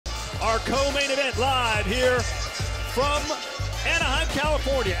Our co-main event live here from Anaheim,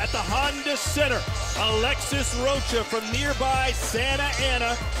 California at the Honda Center. Alexis Rocha from nearby Santa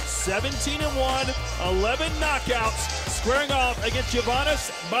Ana, 17-1, 11 knockouts, squaring off against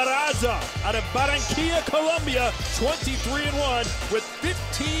Jeovanis Barraza out of Barranquilla, Colombia, 23-1 with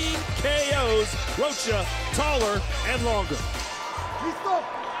 15 KOs. Rocha taller and longer. Listo.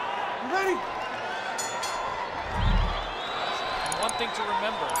 You ready? One thing to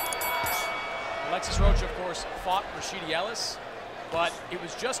remember, Alexis Rocha, of course, fought Rashidi Ellis, but it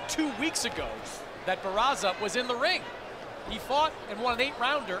was just 2 weeks ago that Barraza was in the ring. He fought and won an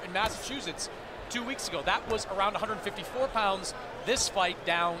 8-rounder in Massachusetts 2 weeks ago. That was around 154 pounds. This fight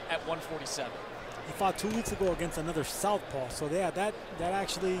down at 147. He fought 2 weeks ago against another southpaw. So yeah, that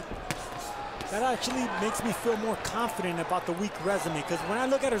actually makes me feel more confident about the weak resume. Because when I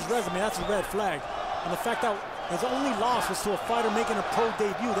look at his resume, that's a red flag. And the fact that his only loss was to a fighter making a pro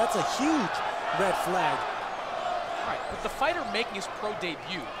debut, that's a huge red flag. All right, but the fighter making his pro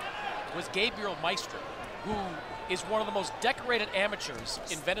debut was Gabriel Maestro, who is one of the most decorated amateurs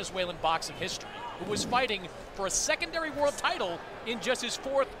in Venezuelan boxing history, who was fighting for a secondary world title in just his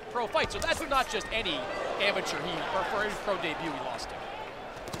 4th pro fight. So that's not just any amateur or for his pro debut he lost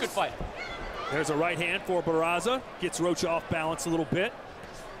to. Good fighter. There's a right hand for Barraza. Gets Rocha off balance a little bit.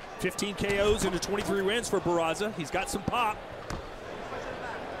 15 KOs into 23 wins for Barraza. He's got some pop.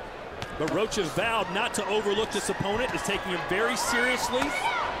 But Rocha's vowed not to overlook this opponent, is taking him very seriously.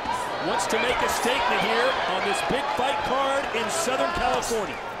 Wants to make a statement here on this big fight card in Southern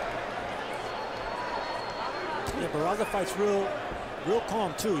California. Yeah, Barraza fights real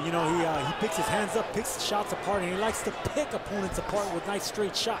calm too. You know, he picks his hands up, picks shots apart, and he likes to pick opponents apart with nice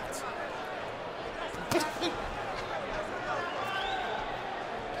straight shots.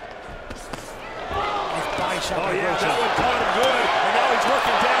 Shot oh yeah, that one caught him good, and now he's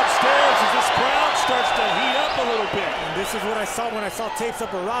working downstairs as this crowd starts to heat up a little bit. And this is what I saw when I saw tapes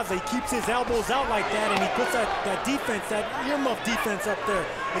of Barraza. He keeps his elbows out like that, and he puts that defense, that earmuff defense up there.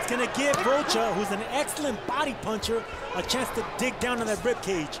 It's gonna give Rocha, who's an excellent body puncher, a chance to dig down in that rib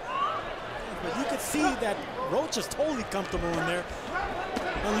cage. But you could see that Rocha's totally comfortable in there,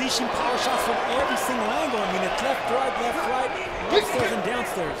 unleashing power shots from every single angle. I mean, it's left, right, upstairs and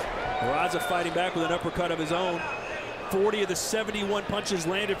downstairs. Barraza fighting back with an uppercut of his own. 40 of the 71 punches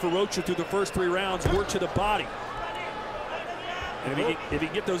landed for Rocha through the first 3 rounds were to the body. And if he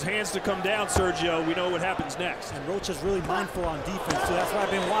get those hands to come down, Sergio, we know what happens next. And Rocha's really mindful on defense, so that's what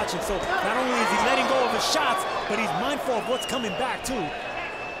I've been watching. So not only is he letting go of his shots, but he's mindful of what's coming back too.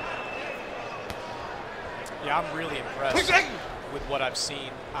 Yeah, I'm really impressed with what I've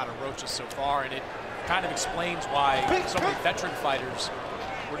seen out of Rocha so far, and it kind of explains why so many veteran fighters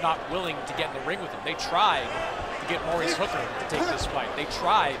were not willing to get in the ring with him. They tried to get Maurice Hooker to take this fight. They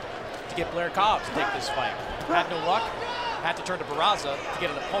tried to get Blair Cobb to take this fight. Had no luck. Had to turn to Barraza to get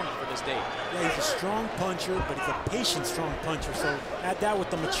an opponent for this date. Yeah, he's a strong puncher, but he's a patient, strong puncher. So add that with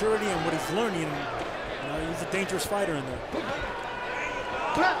the maturity and what he's learning, and he's a dangerous fighter in there.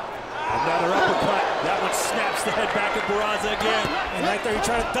 Another uppercut. That one snaps the head back of Barraza again. And right there, he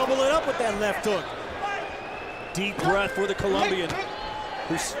tried to double it up with that left hook. Deep breath for the Colombian,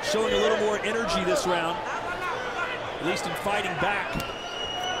 who's showing a little more energy this round, at least in fighting back.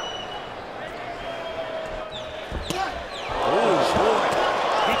 Oh, boy.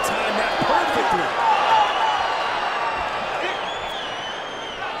 He timed that perfectly.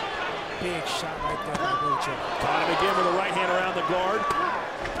 Big shot right there by Rocha. Caught him again with a right hand around the guard.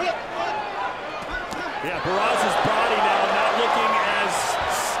 Yeah, Barraza's body now not looking as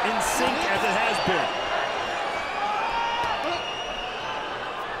in sync as it has been.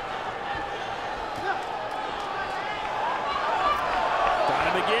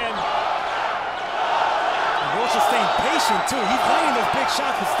 Again. And Rocha's staying patient too. He's landing those big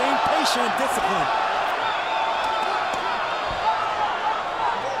shots, but staying patient and disciplined.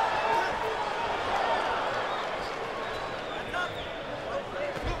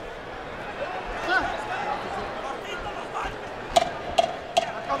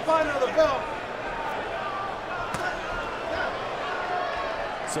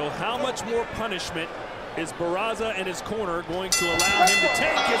 So how much more punishment is Barraza and his corner going to allow him to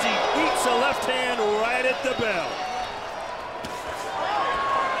take as he eats a left hand right at the bell?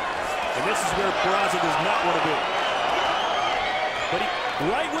 And this is where Barraza does not want to be. But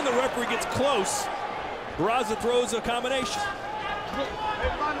right when the referee gets close, Barraza throws a combination.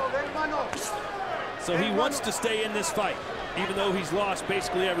 So he wants to stay in this fight, even though he's lost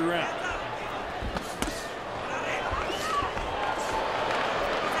basically every round.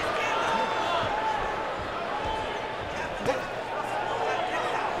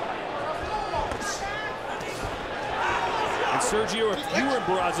 Sergio, if you were in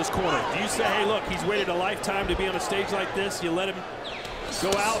Barraza's corner, do you say, hey, look, he's waited a lifetime to be on a stage like this, you let him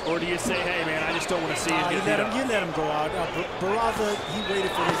go out, or do you say, hey, man, I just don't want to see him get beat up? You let him go out. Barraza, he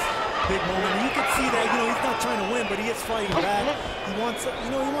waited for this big moment. And you can see that, he's not trying to win, but he is fighting back. He wants,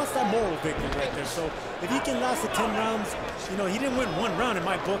 he wants that moral victory right there. So if he can last the 10 rounds, he didn't win one round in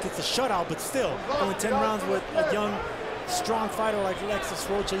my book. It's a shutout, but still, going 10 rounds with a young, strong fighter like Alexis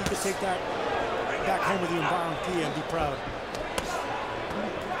Rocha, you can take that back home with you in Munguía and be proud.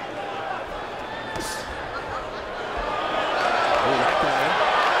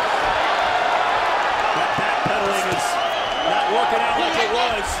 Working out like it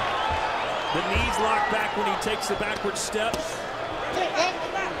was. The knees locked back when he takes the backward step.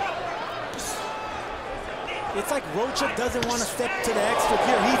 It's like Rocha doesn't want to step to the extra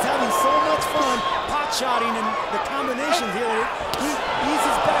gear. He's having so much fun pot-shotting and the combinations here. He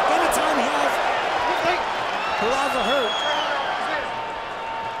eases back anytime he has Barraza hurt.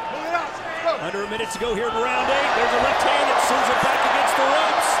 Under a minute to go here in round 8. There's a left hand that sends it back against the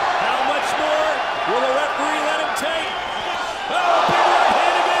ropes. How much more will the referee let him take? Oh, big right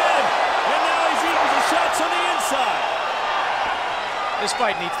hand again! And now he's eating the shots on the inside. This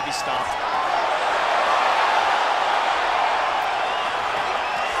fight needs to be stopped.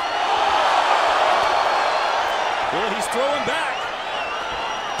 Well, he's throwing back.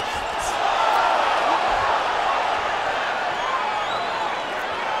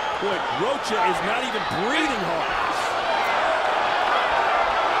 Boy, Rocha is not even breathing hard.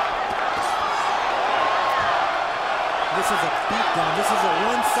 This is a beatdown. This is a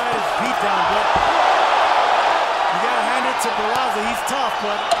one-sided beatdown, but you gotta hand it to Barraza. He's tough,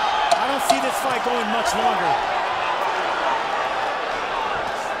 but I don't see this fight going much longer.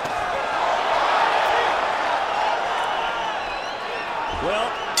 Well,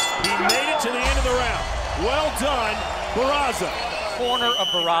 he made it to the end of the round. Well done, Barraza. Corner of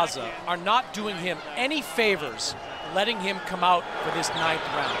Barraza are not doing him any favors letting him come out for this 9th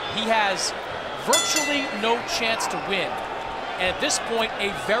round. He has virtually no chance to win, and at this point,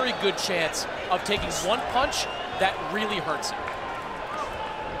 a very good chance of taking one punch that really hurts him.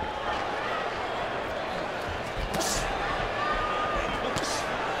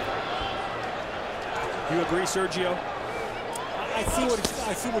 You agree, Sergio? I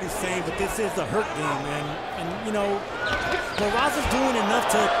see what he's saying, but this is the hurt game, and Barraza's doing enough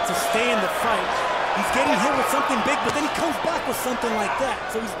to stay in the fight. He's getting hit with something big, but then he comes back with something like that.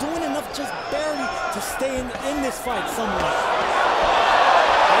 So he's doing enough just barely to stay in this fight somewhat.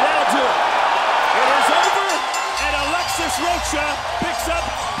 And that'll do it. It is over, and Alexis Rocha picks up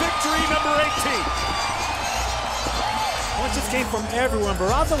victory number 18. Punches came from everyone.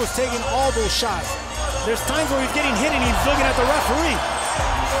 Barraza was taking all those shots. There's times where he's getting hit and he's looking at the referee.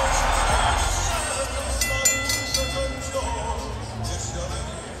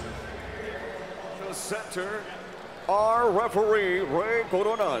 Center, our referee, Ray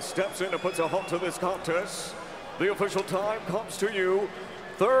Corona, steps in and puts a halt to this contest. The official time comes to you,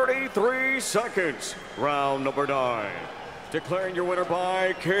 33 seconds, round number 9. Declaring your winner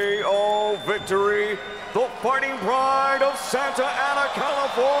by KO victory, the fighting pride of Santa Ana,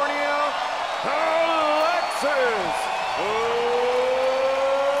 California, Alexis